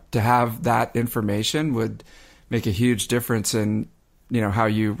rep, to have that information would make a huge difference in, how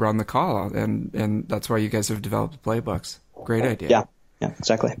you run the call. And that's why you guys have developed playbooks. Great idea. Yeah,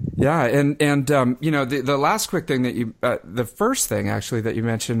 exactly. Yeah. And the last quick thing that the first thing actually that you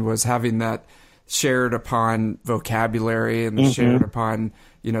mentioned was having that shared upon vocabulary and the shared upon,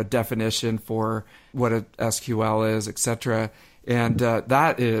 definition for what a SQL is, et cetera. And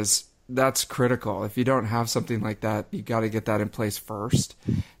that's critical. If you don't have something like that, you got to get that in place first.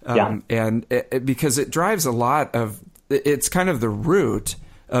 And because it drives a lot of, it's kind of the root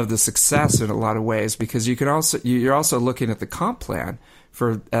of the success in a lot of ways, because you're also looking at the comp plan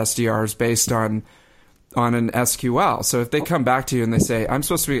for SDRs based on an SQL. So if they come back to you and they say, I'm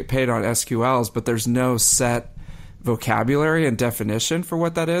supposed to get paid on SQLs, but there's no set vocabulary and definition for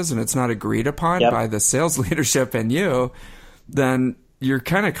what that is, and it's not agreed upon by the sales leadership and you, then you're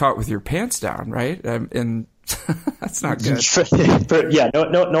kind of caught with your pants down, right? And that's not good.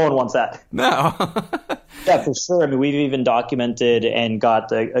 No one wants that. No. Yeah, for sure. I mean, we've even documented and got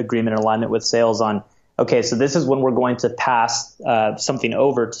the agreement and alignment with sales on, okay, so this is when we're going to pass something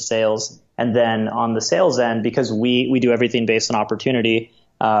over to sales. And then on the sales end, because we do everything based on opportunity,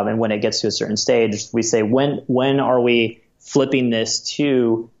 and when it gets to a certain stage, we say, when are we flipping this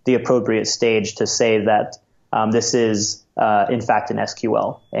to the appropriate stage to say that this is, in fact, an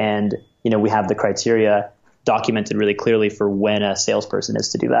SQL. And, we have the criteria documented really clearly for when a salesperson is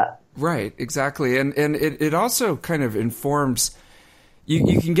to do that. Right, exactly. And it also kind of informs,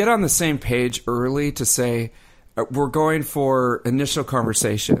 you can get on the same page early to say, we're going for initial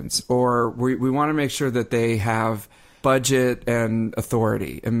conversations, or we want to make sure that they have budget and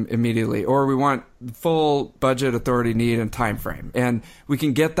authority immediately, or we want full budget, authority, need, and time frame. And we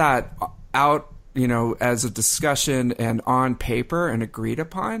can get that out, as a discussion and on paper and agreed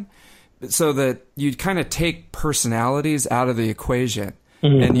upon, so that you kind of take personalities out of the equation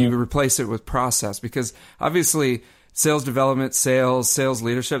and you replace it with process. Because obviously sales development, sales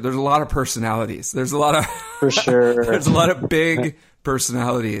leadership, there's a lot of personalities. There's a lot of, for sure. There's a lot of big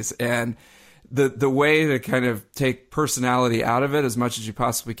personalities, and the way to kind of take personality out of it as much as you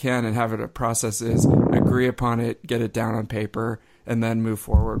possibly can and have it a process is agree upon it, get it down on paper, and then move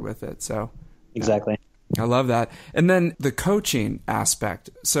forward with it. So exactly. I love that. And then the coaching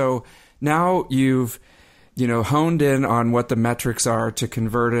aspect. So now you've, honed in on what the metrics are to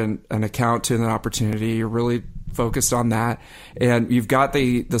convert an account to an opportunity. You're really focused on that. And you've got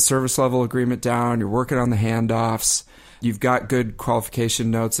the service level agreement down. You're working on the handoffs. You've got good qualification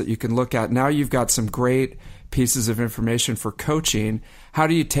notes that you can look at. Now you've got some great pieces of information for coaching. How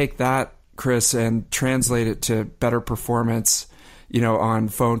do you take that, Chris, and translate it to better performance, on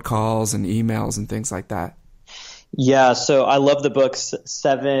phone calls and emails and things like that? Yeah, so I love the books,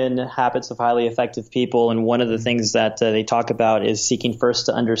 7 Habits of Highly Effective People. And one of the things that they talk about is seeking first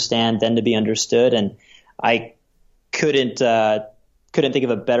to understand, then to be understood. And I couldn't think of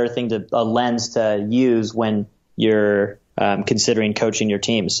a better thing a lens to use when you're considering coaching your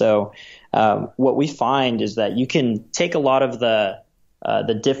team. So what we find is that you can take a lot of the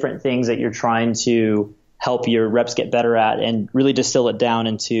different things that you're trying to help your reps get better at and really distill it down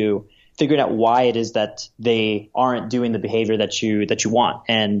into figuring out why it is that they aren't doing the behavior that you want.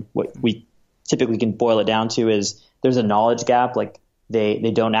 And what we typically can boil it down to is there's a knowledge gap. Like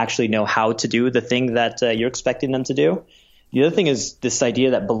they don't actually know how to do the thing that you're expecting them to do. the other thing is this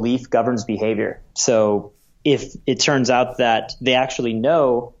idea that belief governs behavior. So if it turns out that they actually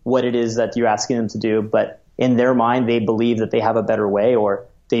know what it is that you're asking them to do, but in their mind, they believe that they have a better way, or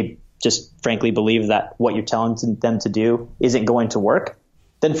they just frankly believe that what you're telling them to do isn't going to work,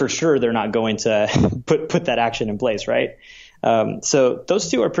 then for sure they're not going to put that action in place, right? So those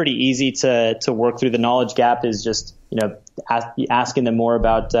two are pretty easy to work through. The knowledge gap is just, asking them more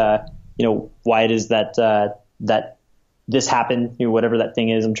about, why it is that this happened, whatever that thing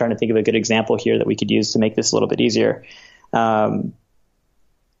is. I'm trying to think of a good example here that we could use to make this a little bit easier. And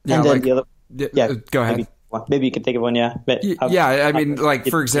then the other, go ahead. Maybe you could think of one, yeah. But I mean,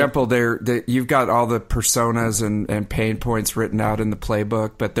 for example, you've got all the personas and pain points written out in the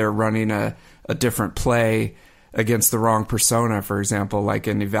playbook, but they're running a different play against the wrong persona, for example, like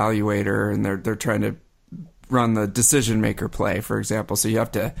an evaluator, and they're trying to run the decision maker play, for example. So you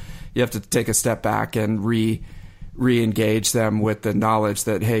have to take a step back and re-engage them with the knowledge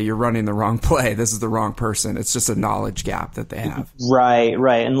that, hey, you're running the wrong play. This is the wrong person. It's just a knowledge gap that they have. Right.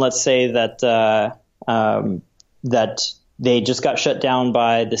 And let's say that that they just got shut down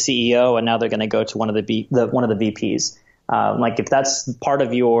by the CEO, and now they're going to go to one of the VPs. Like if that's part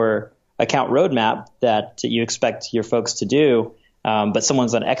of your account roadmap that you expect your folks to do, but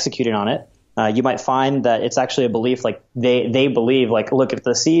someone's not executing on it, you might find that it's actually a belief. Like they believe, like, look, if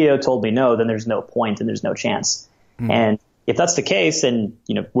the CEO told me no, then there's no point and there's no chance. And if that's the case, and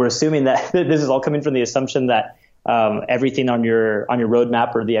we're assuming that this is all coming from the assumption that everything on your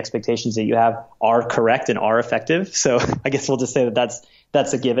roadmap or the expectations that you have are correct and are effective. So I guess we'll just say that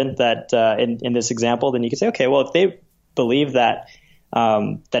that's a given that in this example, then you can say, okay, well, if they believe that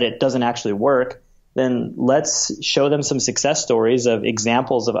it doesn't actually work, then let's show them some success stories of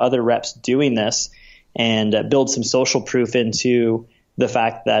examples of other reps doing this, and build some social proof into the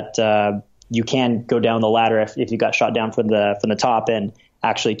fact that you can go down the ladder if you got shot down from the top, and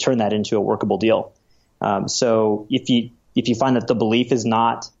actually turn that into a workable deal. So if you find that the belief is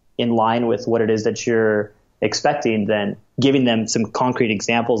not in line with what it is that you're expecting, then giving them some concrete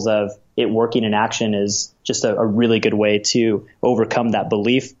examples of it working in action is just a really good way to overcome that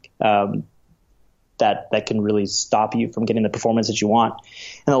belief that can really stop you from getting the performance that you want.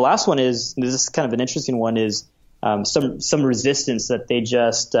 And the last one is, this is kind of an interesting one, is some resistance that they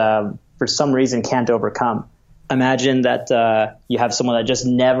just for some reason can't overcome. Imagine that you have someone that just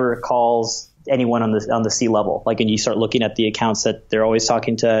never calls anyone on the C level. Like, and you start looking at the accounts that they're always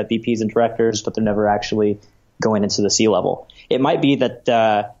talking to VPs and directors, but they're never actually going into the C level. It might be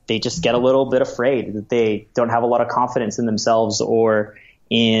that they just get a little bit afraid, that they don't have a lot of confidence in themselves or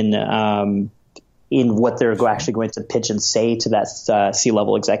in what they're actually going to pitch and say to that C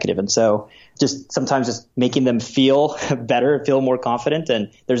level executive. And so sometimes just making them feel better, feel more confident. And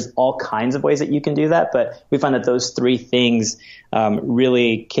there's all kinds of ways that you can do that. But we find that those three things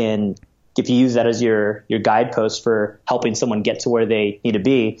really can, if you use that as your guidepost for helping someone get to where they need to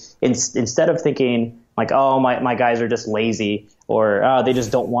be, instead of thinking like, oh, my guys are just lazy, or oh, they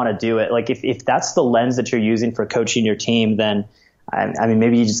just don't want to do it. Like if that's the lens that you're using for coaching your team, then I mean,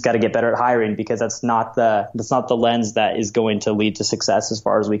 maybe you just got to get better at hiring, because that's not the lens that is going to lead to success as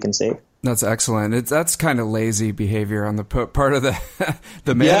far as we can see. That's excellent. That's kind of lazy behavior on the part of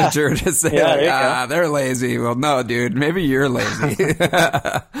the manager to say, they're lazy. Well, no, dude, maybe you're lazy.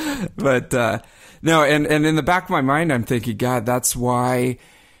 But no, and in the back of my mind, I'm thinking, God, that's why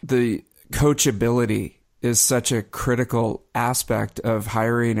the coachability is such a critical aspect of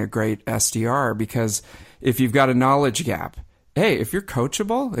hiring a great SDR, because if you've got a knowledge gap, hey, if you're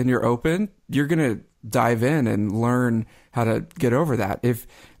coachable and you're open, you're going to dive in and learn how to get over that. If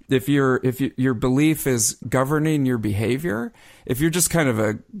your belief is governing your behavior, if you're just kind of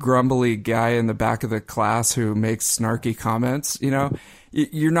a grumbly guy in the back of the class who makes snarky comments,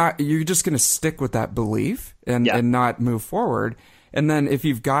 you're just going to stick with that belief and not move forward. And then if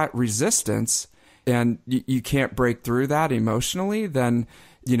you've got resistance and you can't break through that emotionally, then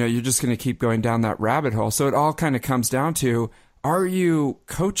you're just going to keep going down that rabbit hole. So it all kind of comes down to, are you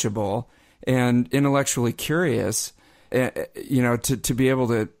coachable and intellectually curious, to be able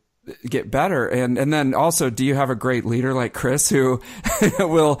to get better? And then also, do you have a great leader like Chris who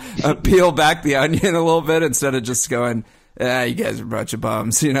will peel back the onion a little bit instead of just going, you guys are a bunch of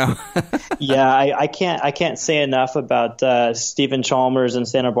bums, Yeah, I can't say enough about Stephen Chalmers in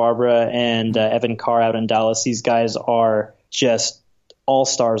Santa Barbara and Evan Carr out in Dallas. These guys are just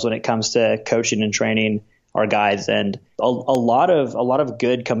all-stars when it comes to coaching and training our guys, and a lot of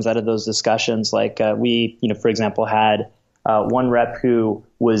good comes out of those discussions. Like we, for example, had one rep who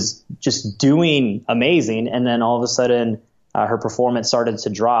was just doing amazing, and then all of a sudden her performance started to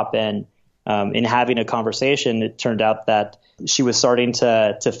drop, and in having a conversation, it turned out that she was starting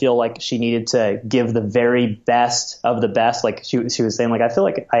to feel like she needed to give the very best of the best. Like she was saying, like, I feel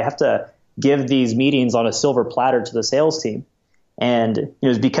like I have to give these meetings on a silver platter to the sales team. And it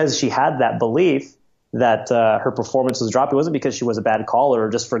was because she had that belief that her performance was dropped. It wasn't because she was a bad caller or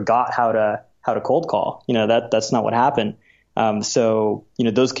just forgot how to cold call. That's not what happened. So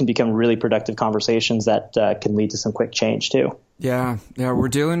those can become really productive conversations that can lead to some quick change too. Yeah. We're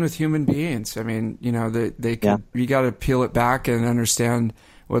dealing with human beings. I mean, they could, you got to peel it back and understand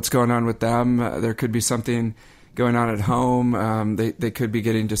what's going on with them. There could be something going on at home. They could be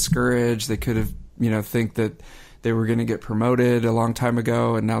getting discouraged. They could have, think that they were going to get promoted a long time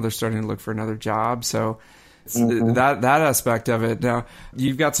ago, and now they're starting to look for another job. So that aspect of it. Now,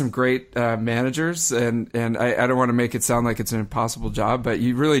 you've got some great managers, and I don't want to make it sound like it's an impossible job, but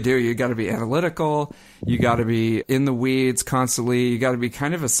you really do. You got to be analytical. You got to be in the weeds constantly. You got to be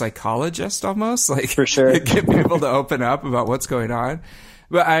kind of a psychologist almost, like for sure, get people to open up about what's going on.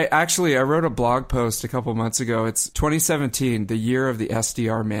 But I wrote a blog post a couple months ago. It's 2017, the year of the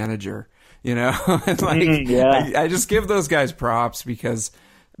SDR manager. And I just give those guys props because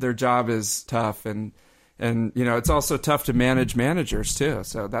their job is tough, and it's also tough to manage managers too.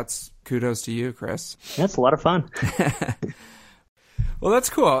 So that's kudos to you, Chris. That's a lot of fun. Well,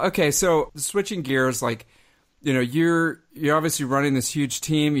 that's cool. Okay, so switching gears, you're obviously running this huge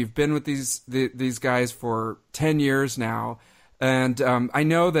team. You've been with these guys for 10 years now. And I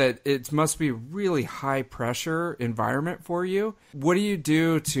know that it must be a really high pressure environment for you. What do you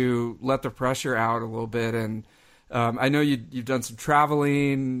do to let the pressure out a little bit? And I know you've done some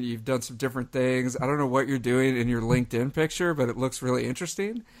traveling, you've done some different things. I don't know what you're doing in your LinkedIn picture, but it looks really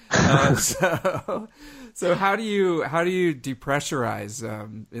interesting. So how do you depressurize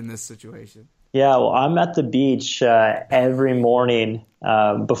in this situation? Yeah, well, I'm at the beach every morning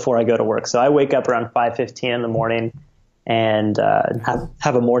before I go to work. So I wake up around 5:15 in the morning and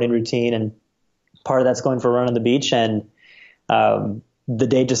have a morning routine, and part of that's going for a run on the beach, and the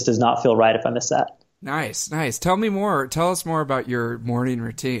day just does not feel right if I miss that. Nice. Tell us more about your morning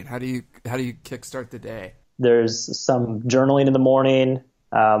routine. How do you kickstart the day? There's some journaling in the morning,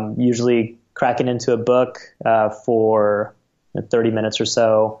 usually cracking into a book for 30 minutes or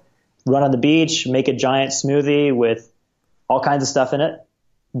so, run on the beach, make a giant smoothie with all kinds of stuff in it,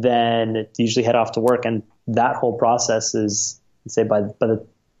 then usually head off to work. And that whole process is, I'd say, by the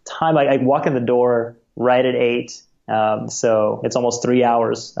time I walk in the door right at 8, so it's almost 3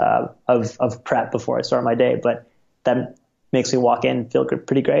 hours of prep before I start my day. But that makes me walk in and feel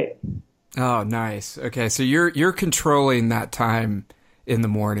pretty great. Oh, nice. Okay, so you're controlling that time in the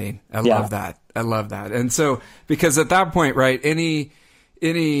morning. I love that. And so, because at that point, right, any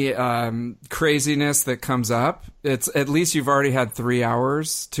craziness that comes up, it's at least you've already had 3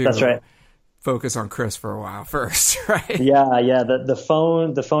 hours to That's right. focus on Chris for a while first, right? Yeah. The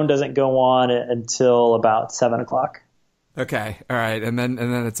phone doesn't go on until about 7:00. Okay. All right. And then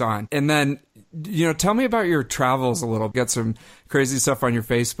it's on. And then, tell me about your travels a little. Got some crazy stuff on your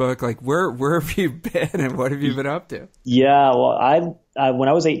Facebook. Like where have you been and what have you been up to? Yeah. Well, when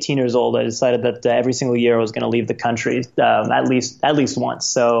I was 18 years old, I decided that every single year I was going to leave the country, at least once.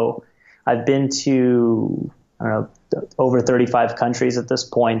 So I've been to, I don't know, over 35 countries at this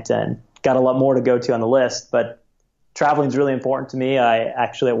point, and got a lot more to go to on the list, but traveling is really important to me. I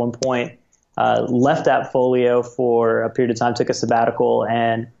actually at one point left Appfolio for a period of time, took a sabbatical,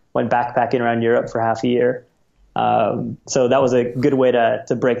 and went backpacking around Europe for half a year. So that was a good way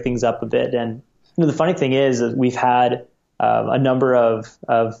to break things up a bit. And the funny thing is we've had a number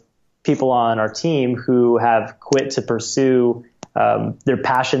of people on our team who have quit to pursue their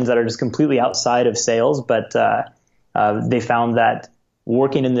passions that are just completely outside of sales, but they found that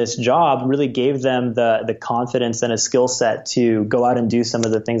working in this job really gave them the confidence and a skill set to go out and do some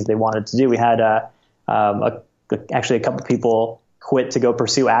of the things they wanted to do. We had actually a couple people quit to go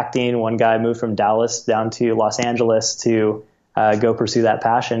pursue acting. One guy moved from Dallas down to Los Angeles to go pursue that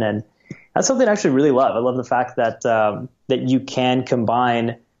passion, and that's something I actually really love. I love the fact that that you can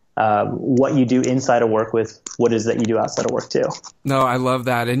combine what you do inside of work with what it is that you do outside of work too. No, I love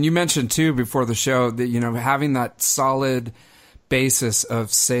that. And you mentioned too before the show that having that solid basis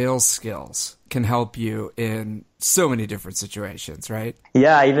of sales skills can help you in so many different situations, right?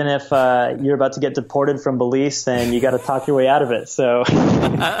 Yeah, even if you're about to get deported from Belize and you got to talk your way out of it. So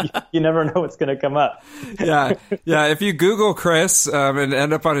you never know what's going to come up. Yeah. If you Google Chris and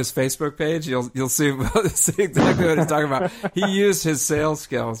end up on his Facebook page, you'll see exactly what he's talking about. He used his sales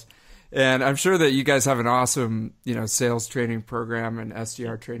skills. And I'm sure that you guys have an awesome, sales training program and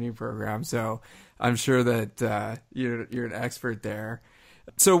SDR training program. So I'm sure that you're an expert there.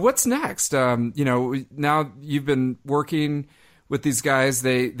 So what's next? Now you've been working with these guys.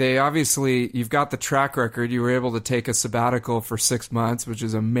 They obviously, you've got the track record. You were able to take a sabbatical for 6 months, which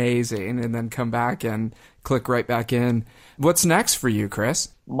is amazing, and then come back and click right back in. What's next for you, Chris?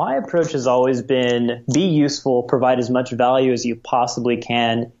 My approach has always been be useful, provide as much value as you possibly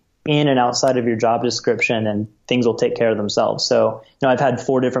can in and outside of your job description, and things will take care of themselves. So, I've had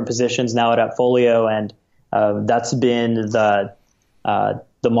 4 different positions now at Appfolio, and that's been the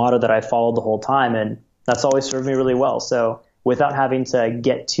motto that I followed the whole time, and that's always served me really well. So without having to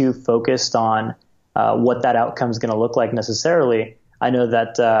get too focused on what that outcome is going to look like necessarily, I know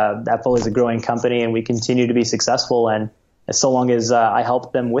that Appfolio is a growing company and we continue to be successful. And so long as I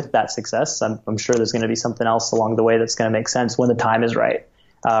help them with that success, I'm sure there's going to be something else along the way that's going to make sense when the time is right.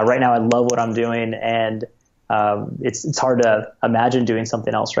 Right now, I love what I'm doing, and it's hard to imagine doing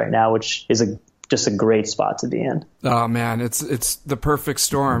something else right now, which is just a great spot to be in. Oh man, it's the perfect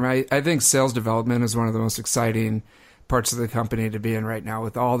storm. I think sales development is one of the most exciting parts of the company to be in right now,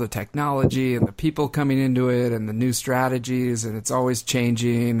 with all the technology and the people coming into it and the new strategies, and it's always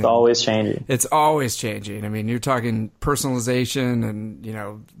changing. It's always changing. It's always changing. I mean, you're talking personalization and,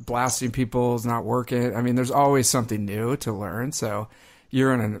 blasting people is not working. I mean, there's always something new to learn. So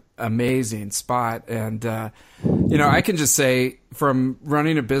you're in an amazing spot. And, I can just say from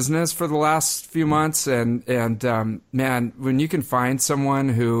running a business for the last few months and man, when you can find someone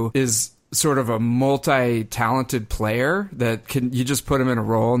who is sort of a multi-talented player that you just put them in a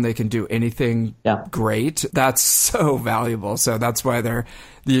role and they can do anything great, that's so valuable. So that's why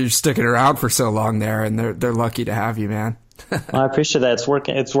you're sticking around for so long there, and they're lucky to have you, man. Well, I appreciate that.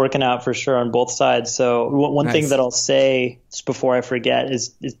 It's working out for sure on both sides. So one thing that I'll say just before I forget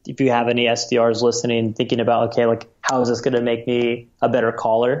is if you have any SDRs listening, thinking about, okay, like how is this going to make me a better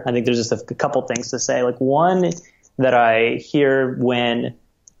caller? I think there's just a couple things to say. Like one that I hear when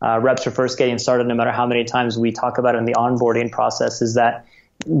reps are first getting started, no matter how many times we talk about it in the onboarding process, is that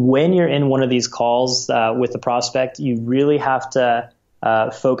when you're in one of these calls with the prospect, you really have to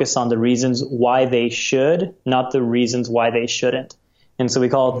focus on the reasons why they should, not the reasons why they shouldn't. And so we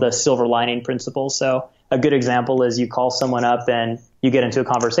call it the silver lining principle. So a good example is you call someone up and you get into a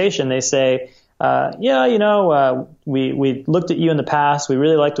conversation. They say, we looked at you in the past. We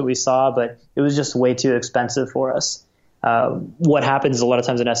really liked what we saw, but it was just way too expensive for us. What happens is a lot of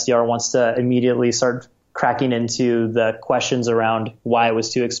times an SDR wants to immediately start cracking into the questions around why it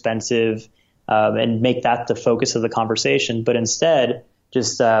was too expensive and make that the focus of the conversation. But instead,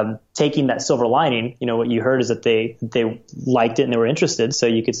 just taking that silver lining, what you heard is that they liked it and they were interested. So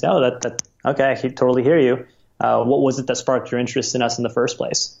you could say, okay, I totally hear you. What was it that sparked your interest in us in the first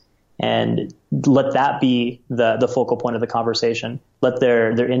place? And let that be the focal point of the conversation. Let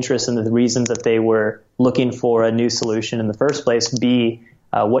their interest and the reasons that they were looking for a new solution in the first place be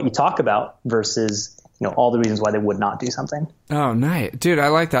what you talk about versus all the reasons why they would not do something. Oh, nice. Dude, I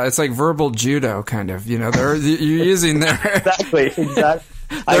like that. It's like verbal judo kind of, you're using their... Exactly.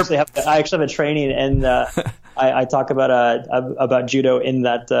 I actually have a training, and I talk about judo in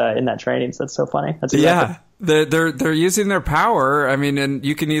that training. So that's so funny. That's exactly. Yeah. They're using their power. I mean, and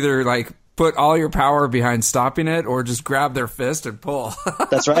you can either put all your power behind stopping it or just grab their fist and pull.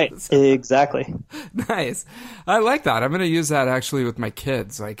 That's right. Exactly. Nice. I like that. I'm going to use that actually with my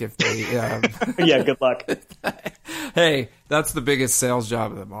kids. Like if they, yeah, good luck. Hey, that's the biggest sales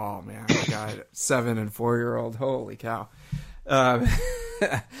job of them all, man. I got 7 and 4-year-old. Holy cow.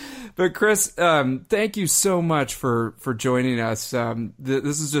 But Chris, thank you so much for joining us.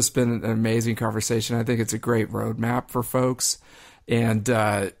 This has just been an amazing conversation. I think it's a great roadmap for folks. And,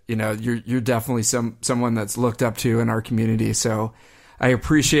 you're definitely someone that's looked up to in our community. So I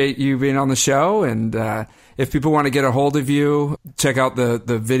appreciate you being on the show. And if people want to get a hold of you, check out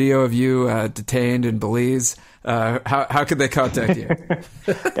the video of you detained in Belize. How could they contact you?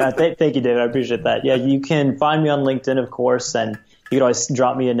 Yeah, thank you, David. I appreciate that. Yeah, you can find me on LinkedIn, of course. And you can always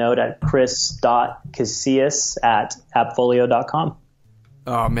drop me a note at chris.casillas@appfolio.com.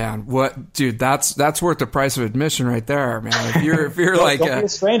 Oh man, what, dude? That's worth the price of admission right there, man. If you're like, don't be a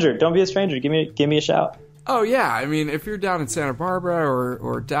stranger. Don't be a stranger. Give me a shout. Oh yeah, I mean, if you're down in Santa Barbara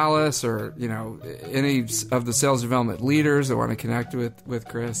or Dallas or any of the sales development leaders that want to connect with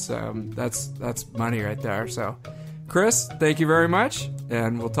Chris, that's money right there. So, Chris, thank you very much,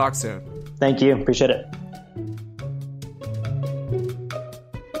 and we'll talk soon. Thank you. Appreciate it.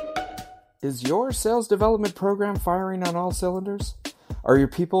 Is your sales development program firing on all cylinders? Are your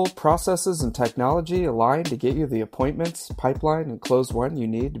people, processes, and technology aligned to get you the appointments, pipeline, and close one you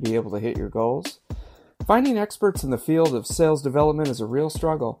need to be able to hit your goals? Finding experts in the field of sales development is a real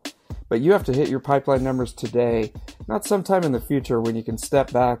struggle, but you have to hit your pipeline numbers today, not sometime in the future when you can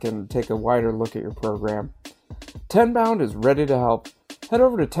step back and take a wider look at your program. Tenbound is ready to help. Head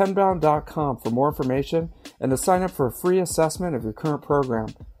over to tenbound.com for more information and to sign up for a free assessment of your current program.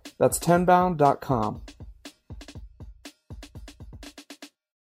 That's tenbound.com.